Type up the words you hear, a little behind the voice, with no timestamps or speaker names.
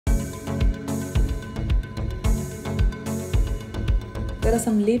There are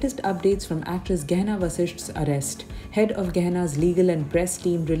some latest updates from actress GEHANA VASISTH'S arrest. Head of GEHANA's legal and press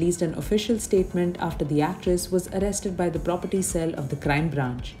team released an official statement after the actress was arrested by the property cell of the crime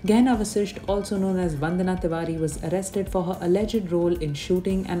branch. GEHANA VASISTH, also known as Vandana Tiwari, was arrested for her alleged role in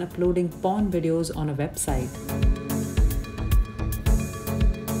shooting and uploading porn videos on a website.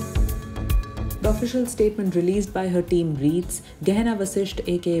 The official statement released by her team reads, GEHANA VASISTH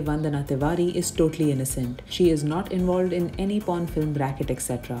aka Vandana Tiwari is totally innocent. She is not involved in any porn film racket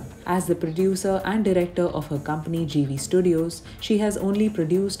etc. As the producer and director of her company GV Studios, she has only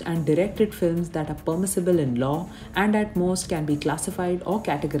produced and directed films that are permissible in law and at most can be classified or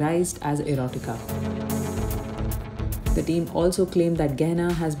categorized as erotica. The team also claimed that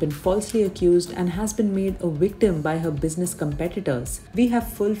GEHANA has been falsely accused and has been made a victim by her business competitors. We have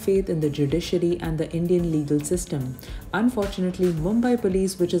full faith in the judiciary and the Indian legal system. Unfortunately, Mumbai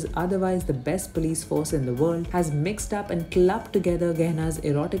Police, which is otherwise the best police force in the world, has mixed up and clubbed together GEHANA's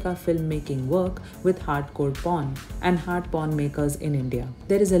erotica filmmaking work with hardcore porn and hard porn makers in India.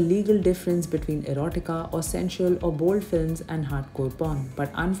 There is a legal difference between erotica or sensual or bold films and hardcore porn, but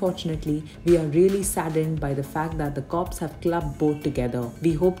unfortunately, we are really saddened by the fact that the cops have clubbed both together.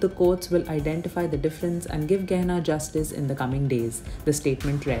 We hope the courts will identify the difference and give GEHANA justice in the coming days, the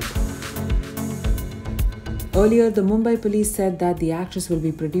statement read. Earlier, the Mumbai Police said that the actress will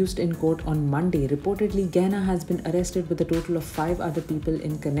be produced in court on Monday. Reportedly, GEHANA has been arrested with a total of 5 other people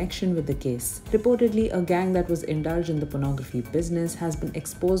in connection with the case. Reportedly, a gang that was indulged in the pornography business has been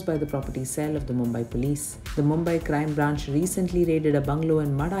exposed by the property cell of the Mumbai Police. The Mumbai crime branch recently raided a bungalow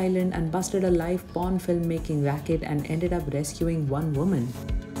in Mud Island and busted a live porn filmmaking racket and ended up rescuing one woman.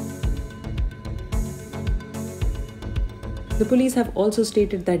 The police have also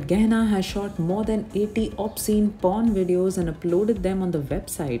stated that GEHANA has shot more than 80 obscene porn videos and uploaded them on the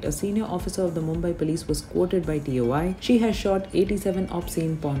website. A senior officer of the Mumbai Police was quoted by TOI. She has shot 87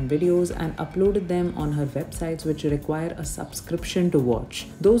 obscene porn videos and uploaded them on her websites, which require a subscription to watch.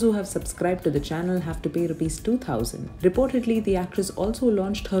 Those who have subscribed to the channel have to pay ₹2,000. Reportedly, the actress also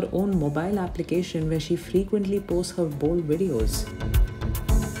launched her own mobile application where she frequently posts her bold videos.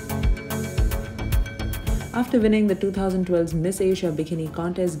 After winning the 2012's Miss Asia Bikini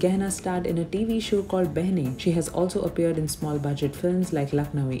contest, GEHANA starred in a TV show called Behne. She has also appeared in small-budget films like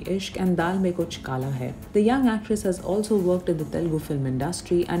Lucknowi Ishq and Dal Mein Kuch Kala Hai. The young actress has also worked in the Telugu film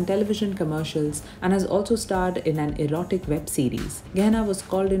industry and television commercials and has also starred in an erotic web series. GEHANA was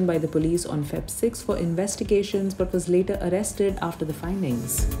called in by the police on Feb 6 for investigations but was later arrested after the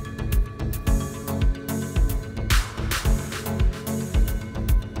findings.